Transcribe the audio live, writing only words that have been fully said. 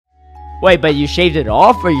Wait, but you shaved it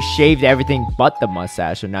off, or you shaved everything but the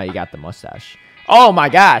mustache, and now you got the mustache? Oh my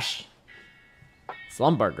gosh!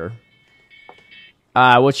 Slumburger.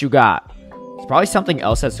 What you got? It's probably something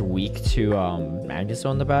else that's weak to Magnus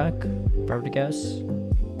on the back, if I were to guess.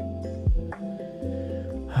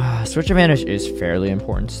 Switch advantage is fairly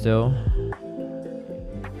important still.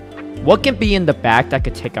 What can be in the back that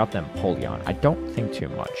could take out the Empoleon? I don't think too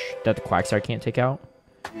much. That the Quagsire can't take out.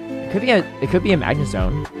 It could be a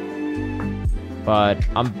Magnezone. But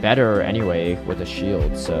I'm better anyway with a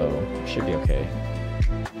shield, so it should be okay.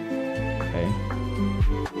 Okay.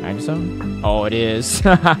 Magnezone? Oh, it is.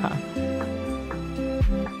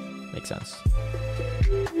 Makes sense.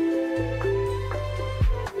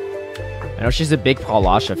 I know she's a big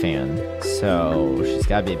Palasha fan, so she's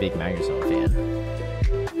gotta be a big Magnezone fan.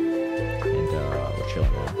 And we're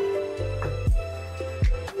chilling now.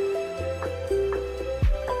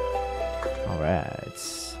 Alright.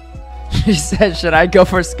 She said, should I go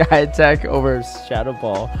for Sky Attack over Shadow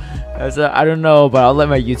Ball? I don't know, but I'll let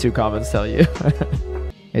my YouTube comments tell you.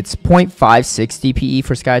 It's 0.56 DPE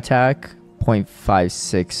for Sky Attack.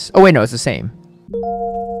 0.56. Oh, wait, no, it's the same.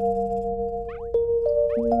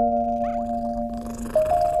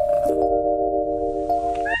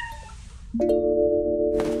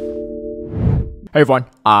 Hey everyone,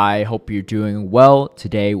 I hope you're doing well.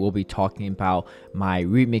 Today we'll be talking about my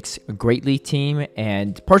Remix Great League team,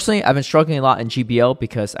 and personally I've been struggling a lot in GBL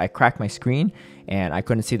because I cracked my screen and I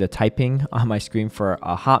couldn't see the typing on my screen for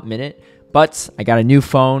a hot minute, but I got a new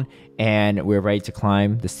phone and we're ready to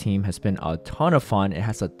climb. This team has been a ton of fun. It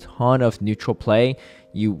has a ton of neutral play.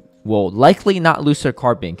 You will likely not lose to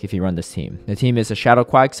Carbink if you run this team. The team is a Shadow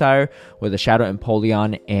Quagsire with a Shadow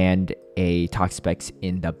Empoleon and a Toxapex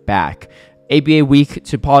in the back. ABA weak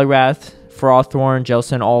to Poliwrath, Frostthorn,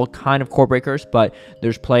 Jellicent, all kind of core breakers, but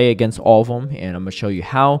there's play against all of them, and I'm going to show you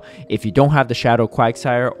how. If you don't have the Shadow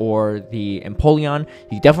Quagsire or the Empoleon, you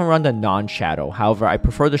can definitely run the non-Shadow. However, I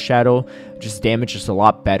prefer the Shadow, just damage is a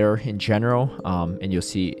lot better in general, and you'll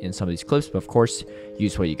see in some of these clips, but of course,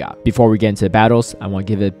 use what you got. Before we get into the battles, I want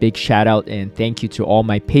to give a big shout out and thank you to all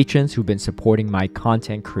my patrons who've been supporting my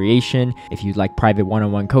content creation. If you'd like private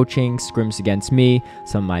one-on-one coaching, scrims against me,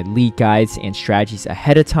 some of my league guides and strategies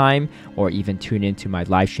ahead of time, or even tune into my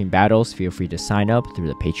live stream battles, feel free to sign up through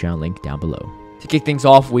the Patreon link down below. To kick things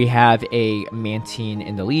off, we have a Mantine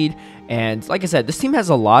in the lead, and like I said, this team has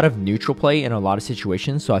a lot of neutral play in a lot of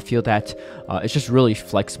situations, so I feel that it's just really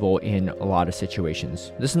flexible in a lot of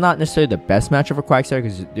situations. This is not necessarily the best matchup for Quagsire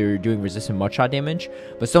because they're doing resistant mud shot damage,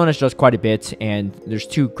 but Stone Edge does quite a bit, and there's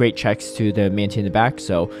two great checks to the Mantine in the back,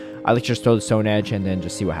 so I like to just throw the Stone Edge and then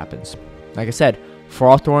just see what happens. Like I said,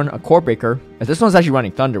 Frostthorn, a core breaker. This one's actually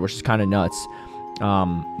running Thunder, which is kind of nuts,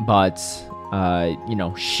 you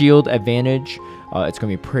know, shield advantage. It's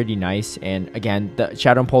going to be pretty nice. And again, the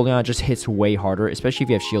Shadow Empoleon just hits way harder, especially if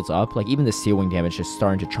you have shields up. Like even the Steel Wing damage is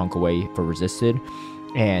starting to chunk away for resisted.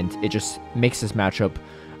 And it just makes this matchup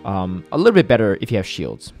a little bit better if you have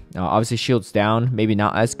shields. Obviously, shields down, maybe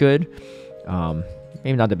not as good.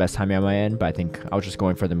 Maybe not the best timing on my end, but I think I was just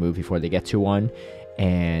going for the move before they get to one.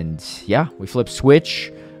 And yeah, we flip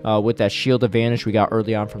switch with that shield advantage we got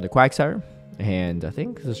early on from the Quagsire. And I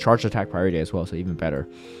think this is charged attack priority as well, so even better.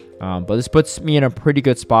 But this puts me in a pretty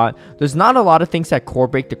good spot. There's not a lot of things that core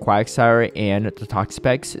break the Quagsire and the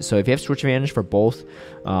Toxapex, so if you have switch advantage for both,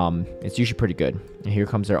 it's usually pretty good. And here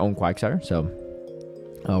comes their own Quagsire, so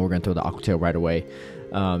we're going to throw the Aqua Tail right away.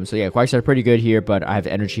 So yeah, Quagsire pretty good here, but I have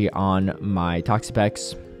energy on my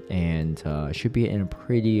Toxapex, and should be in a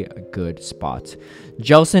pretty good spot.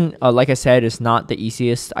 Jellicent, like I said, is not the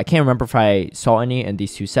easiest. I can't remember if I saw any in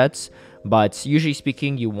these two sets, but usually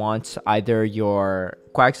speaking, you want either your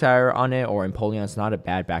Quagsire on it or Empoleon. It's not a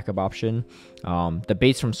bad backup option. The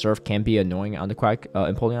baits from Surf can be annoying on the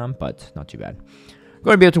Empoleon, but not too bad.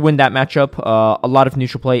 Going to be able to win that matchup. A lot of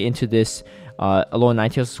neutral play into this Alolan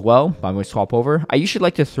Ninetales as well, but I'm going to swap over. I usually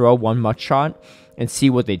like to throw one Mud Shot and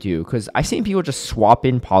see what they do, because I've seen people just swap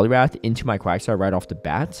in Poliwrath into my Quagsire right off the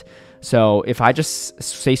bat. So if I just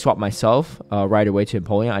say swap myself right away to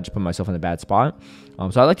Empoleon, I just put myself in a bad spot.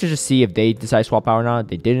 So I like to just see if they decide swap out or not.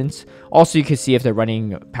 They didn't. Also, you can see if they're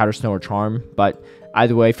running Powder Snow or Charm, but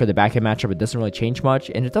either way, for the back end matchup, it doesn't really change much,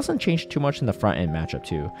 and it doesn't change too much in the front end matchup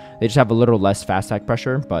too. They just have a little less fast attack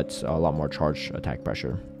pressure, but a lot more charge attack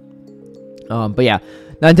pressure. But yeah,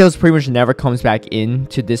 Ninetales pretty much never comes back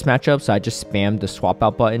into this matchup, so I just spam the swap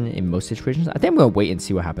out button in most situations. I think I'm going to wait and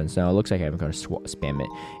see what happens. No, it looks like I'm going to spam it.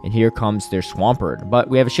 And here comes their Swampert. But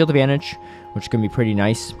we have a shield advantage, which is going to be pretty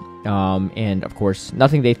nice. And of course,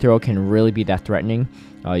 nothing they throw can really be that threatening.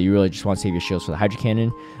 You really just want to save your shields for the Hydro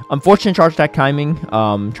Cannon. Unfortunate charge attack timing,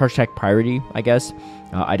 charge attack priority, I guess.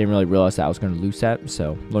 I didn't really realize that I was going to lose that,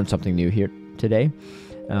 so learned something new here today.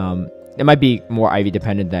 It might be more Ivy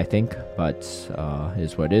dependent than I think, but it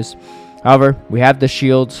is what it is. However, we have the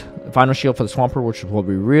shield, the final shield for the Swampert, which is what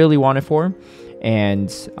we really wanted for. And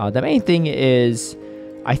the main thing is,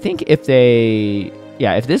 I think if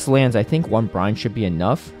this lands, I think one brine should be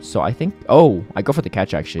enough. So I think, I go for the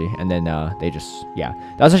catch actually, and then they just,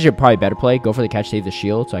 that was actually probably a better play. Go for the catch, save the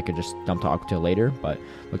shield, so I could just dump to Aqua Tail later. But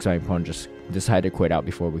looks like my opponent just decided to quit out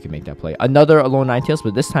before we could make that play. Another Alolan Ninetales,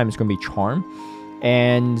 but this time it's going to be Charm.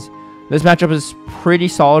 And this matchup is pretty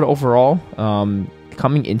solid overall.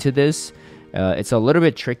 Coming into this, it's a little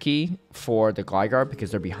bit tricky for the Gligar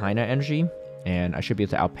because they're behind on energy, and I should be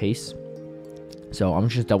able to outpace. So I'm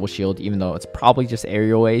just double shield, even though it's probably just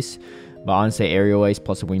aerial ace. But honestly, aerial ace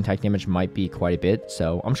plus a wing type damage might be quite a bit.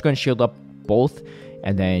 So I'm just going to shield up both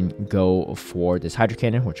and then go for this Hydro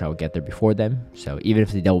Cannon, which I will get there before them. So even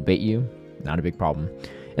if they double bait you, not a big problem.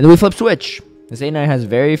 And then we flip switch. This A9 has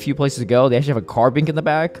very few places to go. They actually have a Carbink in the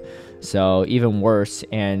back, so even worse.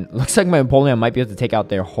 And looks like my opponent might be able to take out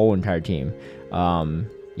their whole entire team.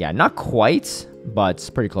 Yeah, not quite, but it's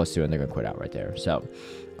pretty close to it, and they're going to quit out right there. So,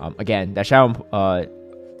 again, that Shadow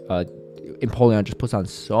Empoleon just puts on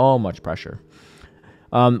so much pressure.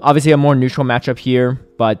 Obviously, a more neutral matchup here,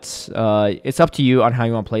 but it's up to you on how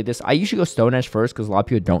you want to play this. I usually go Stone Edge first because a lot of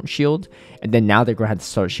people don't shield, and then now they're going to have to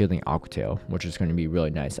start shielding Aqua Tail, which is going to be really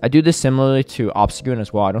nice. I do this similarly to Obstagoon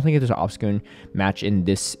as well. I don't think there's an Obstagoon match in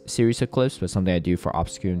this series of clips, but something I do for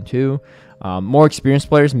Obstagoon too. More experienced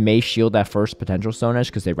players may shield that first potential Stone Edge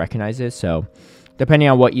because they recognize it, so depending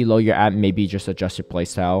on what elo you're at, maybe just adjust your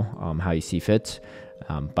playstyle, how you see fit.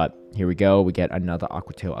 But here we go. We get another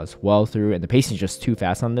Aqua Tail as well through. And the pacing is just too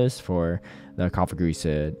fast on this for the Cofagrigus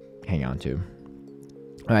to hang on to.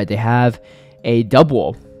 All right, they have a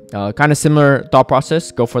double. Kind of similar thought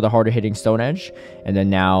process. Go for the harder hitting Stone Edge. And then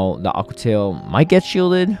now the Aqua Tail might get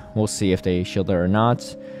shielded. We'll see if they shield it or not.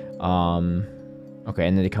 Okay,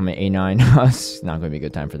 and then they come in A9. It's not going to be a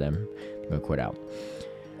good time for them. I'm going to quit out.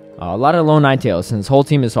 A lot of Alolan Ninetales. And this whole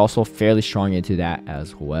team is also fairly strong into that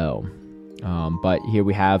as well. But here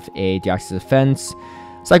we have a Deoxys Defense.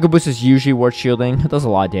 Psycho Boost is usually worth shielding. It does a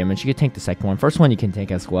lot of damage. You can tank the second one. First one you can tank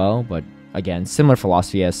as well, but again, similar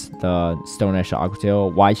philosophy as the Stone Edge to Aqua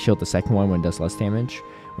Tail. Why shield the second one when it does less damage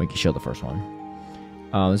when you can shield the first one?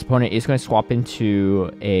 This opponent is going to swap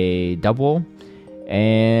into a double,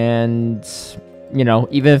 and you know,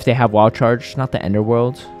 even if they have Wild Charge, not the Ender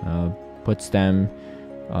World, puts them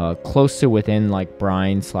close to within like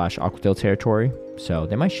Brine / Aqua Tail territory. So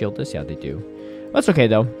they might shield this. Yeah, they do. That's okay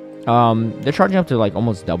though. They're charging up to like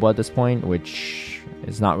almost double at this point, which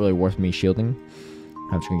is not really worth me shielding.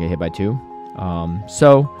 I'm just gonna get hit by 2.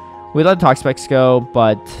 So we let the Toxic Specs go,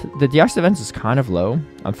 but the Deoxys Defense is kind of low.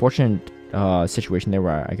 Unfortunate situation there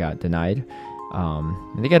where I got denied.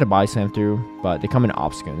 And they get a body slam through, but they come in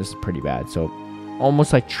Obstagoon. This is pretty bad. So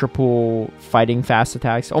almost like triple fighting fast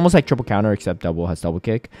attacks, almost like triple counter, except double has double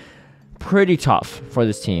kick. Pretty tough for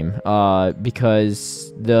this team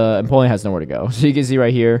because the Empoleon has nowhere to go. So you can see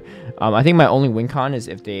right here, I think my only win con is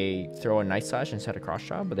if they throw a Night Slash instead of Cross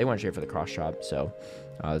Chop, but they went straight for the Cross Chop, so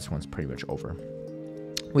this one's pretty much over.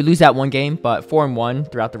 We lose that one game, but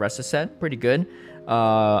 4-1 throughout the rest of the set. Pretty good.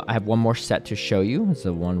 I have one more set to show you. It's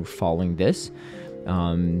the one following this.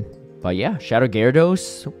 But yeah, Shadow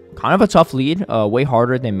Gyarados, kind of a tough lead. Way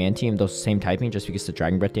harder than Mantine, those same typing, just because the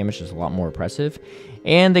Dragon Breath damage is a lot more oppressive.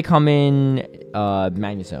 And they come in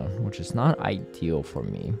Magnezone, which is not ideal for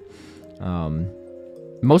me.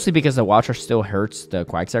 Mostly because the Wild Charge still hurts the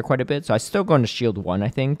Quagsire quite a bit. So I'm still going to shield 1, I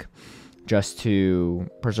think, just to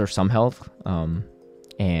preserve some health. And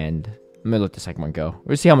I'm going to let the second one go.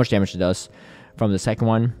 We'll see how much damage it does from the second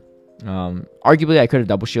one. Arguably, I could have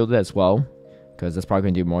double shielded as well, because that's probably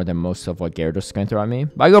going to do more than most of what Gyarados is going to throw at me.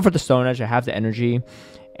 But I go for the Stone Edge. I have the energy,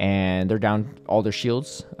 and they're down all their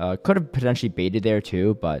shields. Could have potentially baited there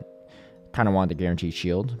too, but kind of wanted the guaranteed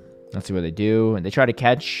shield. Let's see what they do. And they try to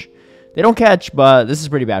catch. They don't catch, but this is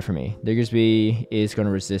pretty bad for me. Diggersby is going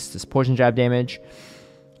to resist this Poison Jab damage,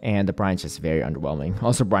 and the Brine's just very underwhelming.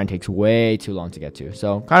 Also, Brine takes way too long to get to.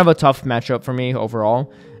 So kind of a tough matchup for me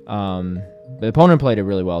overall. The opponent played it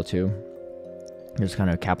really well too. Just kind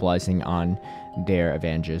of capitalizing on their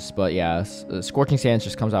advantages. But yeah, Scorching Sands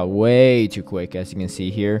just comes out way too quick, as you can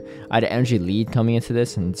see here. I had an energy lead coming into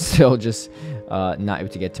this and still just not able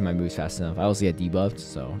to get to my moves fast enough. I also get debuffed,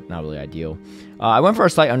 so not really ideal. I went for a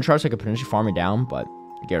slight uncharge so I could potentially farm it down, but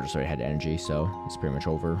Gyarados already had energy, so it's pretty much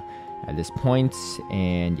over at this point.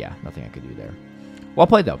 And yeah, nothing I could do there. Well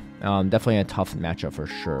played though. Definitely a tough matchup for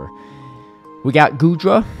sure. We got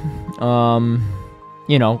Goodra.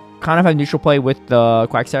 You know, kind of have neutral play with the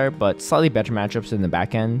Quagsire, but slightly better matchups in the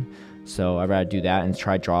back end. So I'd rather do that and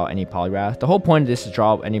try to draw any Poliwrath. The whole point of this is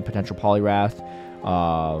draw any potential Poliwrath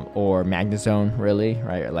or Magnezone, really,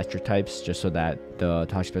 right? Electric types, just so that the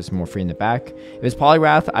Toxic is more free in the back. If it's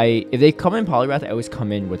Poliwrath, if they come in Poliwrath, I always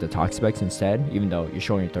come in with the Toxic instead, even though you're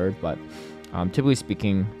showing your third. But typically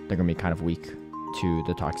speaking, they're going to be kind of weak to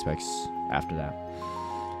the Toxic after that.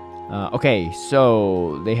 Okay,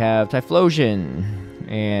 so they have Typhlosion.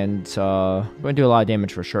 And going to do a lot of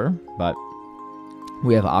damage for sure, but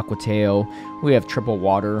we have Aqua Tail, we have Triple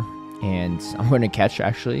Water, and I'm going to catch,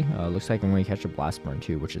 actually. Looks like I'm going to catch a Blast Burn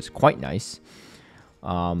too, which is quite nice.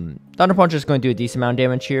 Thunder Punch is going to do a decent amount of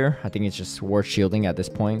damage here. I think it's just worth shielding at this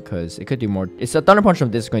point, because it could do more. It's a Thunder Punch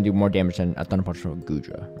from this is going to do more damage than a Thunder Punch from a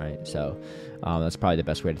Goodra, right? So that's probably the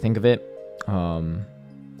best way to think of it. And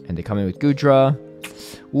they come in with Goodra.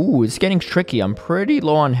 Ooh, it's getting tricky. I'm pretty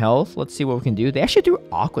low on health. Let's see what we can do. They actually threw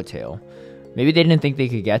Aqua Tail. Maybe they didn't think they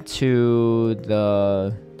could get to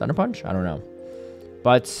the Thunder Punch? I don't know.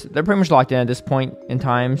 But they're pretty much locked in at this point in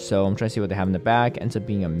time, so I'm trying to see what they have in the back. Ends up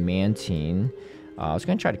being a Mantine. I was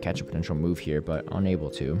going to try to catch a potential move here, but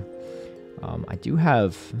unable to. I do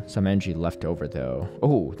have some energy left over, though.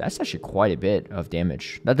 Oh, that's actually quite a bit of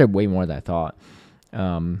damage. That did way more than I thought.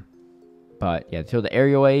 But yeah, they throw the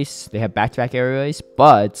Aerial Ace. They have back-to-back Aerial Ace,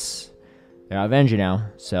 but they're out of energy now.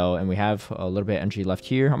 So, and we have a little bit of energy left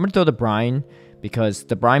here. I'm going to throw the Brine, because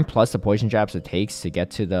the Brine plus the Poison Jabs it takes to get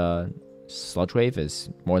to the Sludge Wave is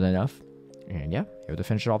more than enough. And yeah, able to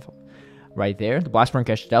finish it off right there. The Blast Burn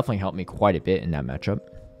catch definitely helped me quite a bit in that matchup.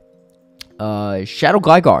 Shadow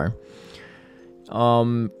Gligar.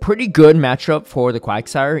 Pretty good matchup for the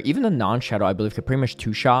Quagsire. Even the non-Shadow, I believe, could pretty much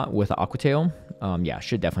two-shot with the Aqua Tail. Yeah,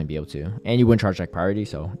 should definitely be able to. And you win Charge Attack priority,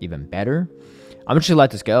 so even better. I'm just gonna let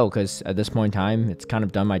this go, because at this point in time, it's kind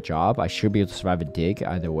of done my job. I should be able to survive a dig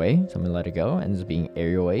either way, so I'm gonna let it go. Ends up being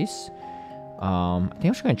Aerial Ace. I think I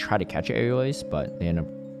was gonna try to catch an Aerial Ace, but they end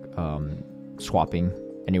up swapping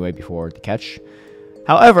anyway before the catch.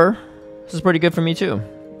 However, this is pretty good for me too.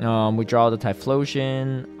 We draw the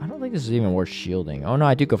Typhlosion. I don't think this is even worth shielding. Oh no,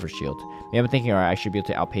 I do go for shield. Maybe I'm thinking, alright, I should be able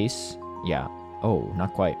to outpace. Yeah. Oh,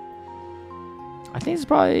 not quite. I think it's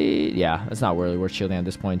probably, yeah, it's not really worth shielding at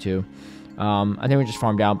this point too. I think we just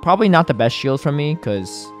farm down. Probably not the best shield from me,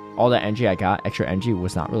 because all that energy I got, extra energy,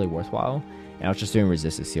 was not really worthwhile. And I was just doing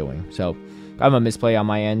resisted sealing. So I have a misplay on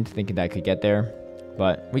my end, thinking that I could get there.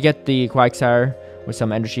 But we get the Quagsire with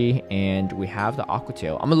some energy, and we have the Aqua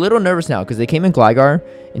Tail. I'm a little nervous now, because they came in Gligar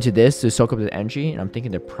into this to soak up the energy, and I'm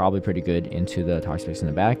thinking they're probably pretty good into the Toxic in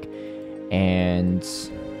the back. And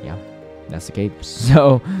yeah, that's the case.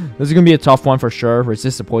 So this is going to be a tough one for sure.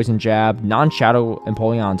 Resist the Poison Jab. Non-Shadow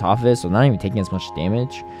Empoleon on top of it, so not even taking as much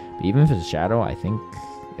damage. But even if it's Shadow, I think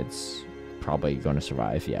it's probably going to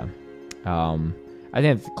survive, yeah. I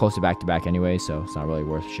think it's close to back-to-back anyway, so it's not really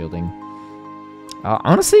worth shielding.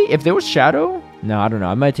 Honestly, if there was Shadow, no, I don't know.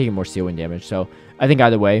 I might take more Steel Wind damage, so I think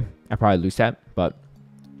either way, I probably lose that. But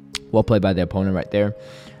well played by the opponent right there.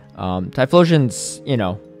 Typhlosion's, you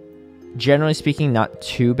know, generally speaking, not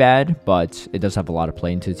too bad, but it does have a lot of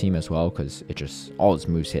play into the team as well, because it just, all its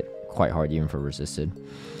moves hit quite hard even for resisted.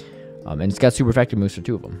 And it's got super effective moves for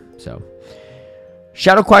two of them. So,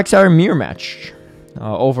 Shadow Quagsire Mirror Match.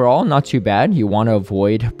 Overall, not too bad. You want to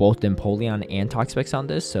avoid both Empoleon and Toxapex on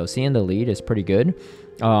this, so seeing the lead is pretty good.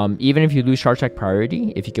 Even if you lose Charge Attack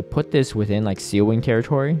priority, if you could put this within like Seal Wing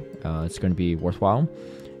territory, it's going to be worthwhile.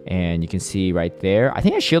 And you can see right there, I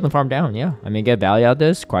think I shield and farm down, yeah. I mean, get value out of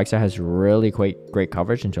this. Quagsire has really great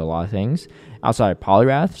coverage into a lot of things outside of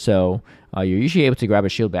Poliwrath, so you're usually able to grab a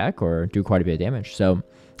shield back or do quite a bit of damage. So,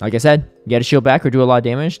 like I said, get a shield back or do a lot of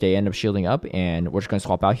damage. They end up shielding up, and we're just going to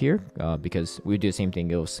swap out here because we do the same thing.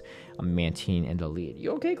 It was a Mantine in the lead.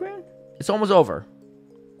 You okay, Gran? It's almost over.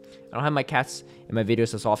 I don't have my cats in my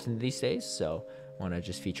videos as often these days, so I want to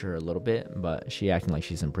just feature her a little bit, but she acting like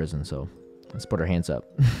she's in prison, so let's put her hands up.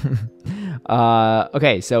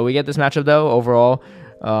 Okay, so we get this matchup, though. Overall,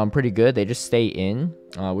 pretty good. They just stay in,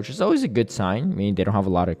 which is always a good sign. I mean, they don't have a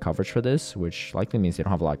lot of coverage for this, which likely means they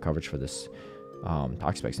don't have a lot of coverage for this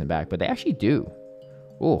Toxapex in the back, but they actually do.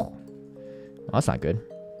 Oh, well, that's not good.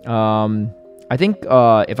 I I think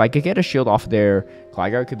if I could get a shield off their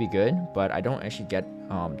Gligar, it could be good, but I don't actually get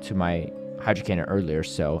to my Hydro Cannon earlier,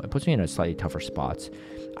 so it puts me in a slightly tougher spot.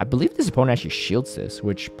 I believe this opponent actually shields this,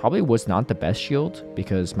 which probably was not the best shield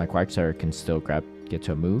because my Quagsire can still get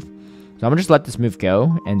to a move. So I'm gonna just let this move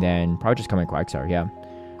go and then probably just come in Quagsire. Yeah.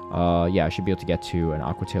 Yeah, I should be able to get to an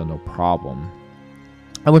Aqua Tail no problem.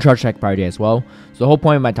 I'm gonna charge check priority as well. So the whole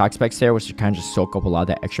point of my Toxapex there was to kind of just soak up a lot of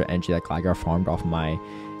that extra energy that Gligar farmed off of my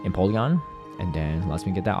Empoleon, and then lets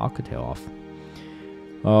me get that Aqua Tail off.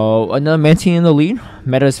 Another Mantine in the lead.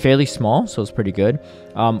 Meta is fairly small, so it's pretty good.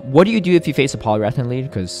 What do you do if you face a Poliwrath in the lead?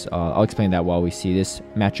 Because I'll explain that while we see this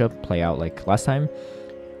matchup play out like last time.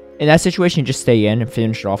 In that situation, you just stay in and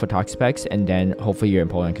finish it off with Toxapex, and then hopefully your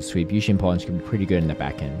Empoleon can sweep. Usually Empoleons can be pretty good in the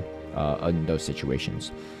back end in those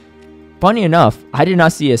situations. Funny enough, I did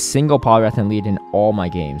not see a single Poliwrath in lead in all my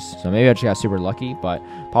games, so maybe I just got super lucky, but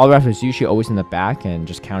Poliwrath is usually always in the back and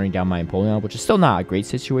just counting down my Empoleon, which is still not a great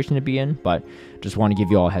situation to be in, but just want to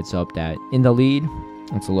give you all a heads up that in the lead,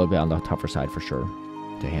 it's a little bit on the tougher side for sure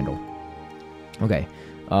to handle. Okay,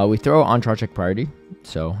 we throw on charge check priority,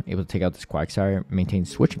 so able to take out this Quagsire, maintain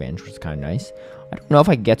switch advantage, which is kind of nice. I don't know if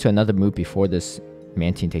I can get to another move before this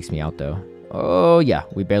Mantine takes me out though. Oh yeah,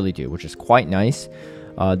 we barely do, which is quite nice.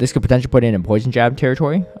 This could potentially put in a Poison Jab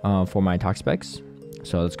territory for my Toxapex,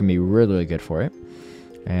 so that's going to be really, really good for it.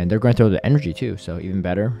 And they're going to throw the energy too, so even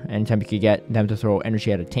better. Anytime you could get them to throw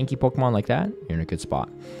energy at a tanky Pokemon like that, you're in a good spot.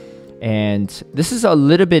 And this is a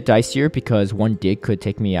little bit dicier because one dig could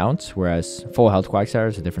take me out, whereas full health Quagsire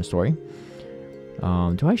is a different story.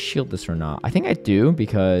 Do I shield this or not? I think I do,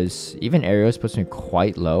 because even Aerios puts me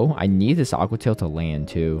quite low. I need this Aqua Tail to land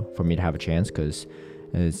too for me to have a chance, because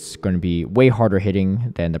it's going to be way harder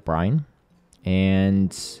hitting than the Brine.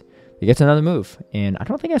 And he gets another move. And I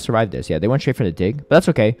don't think I survived this. Yeah, they went straight for the dig, but that's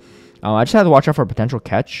okay. I just have to watch out for a potential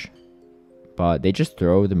catch. But they just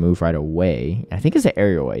throw the move right away. I think it's the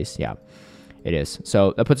Aerial Ace. Yeah, it is.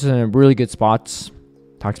 So that puts us in a really good spot.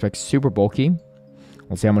 Toxapex super bulky.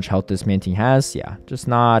 We'll see how much health this Mantine has. Yeah, just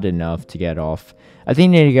not enough to get off. I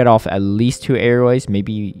think they need to get off at least 2 Aerial Ace,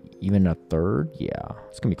 maybe even a third. Yeah,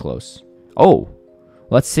 it's going to be close. Oh,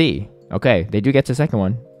 let's see. Okay, they do get to the second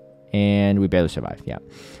one. And we barely survive. Yeah.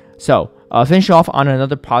 So, finish off on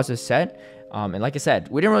another positive set. And like I said,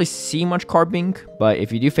 we didn't really see much Carbink, but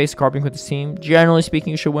if you do face Carbink with this team, generally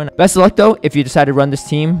speaking, you should win. Best of luck, though, if you decide to run this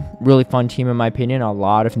team. Really fun team, in my opinion. A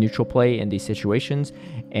lot of neutral play in these situations.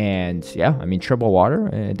 And yeah, I mean, triple water,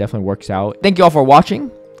 it definitely works out. Thank you all for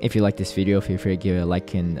watching. If you like this video, feel free to give it a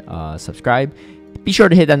like and subscribe. Be sure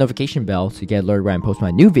to hit that notification bell to get alerted when I post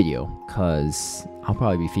my new video, because I'll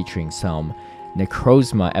probably be featuring some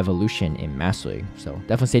Necrozma evolution in Master League. So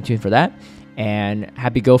definitely stay tuned for that. And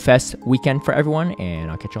happy Go Fest weekend for everyone,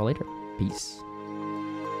 and I'll catch y'all later. Peace.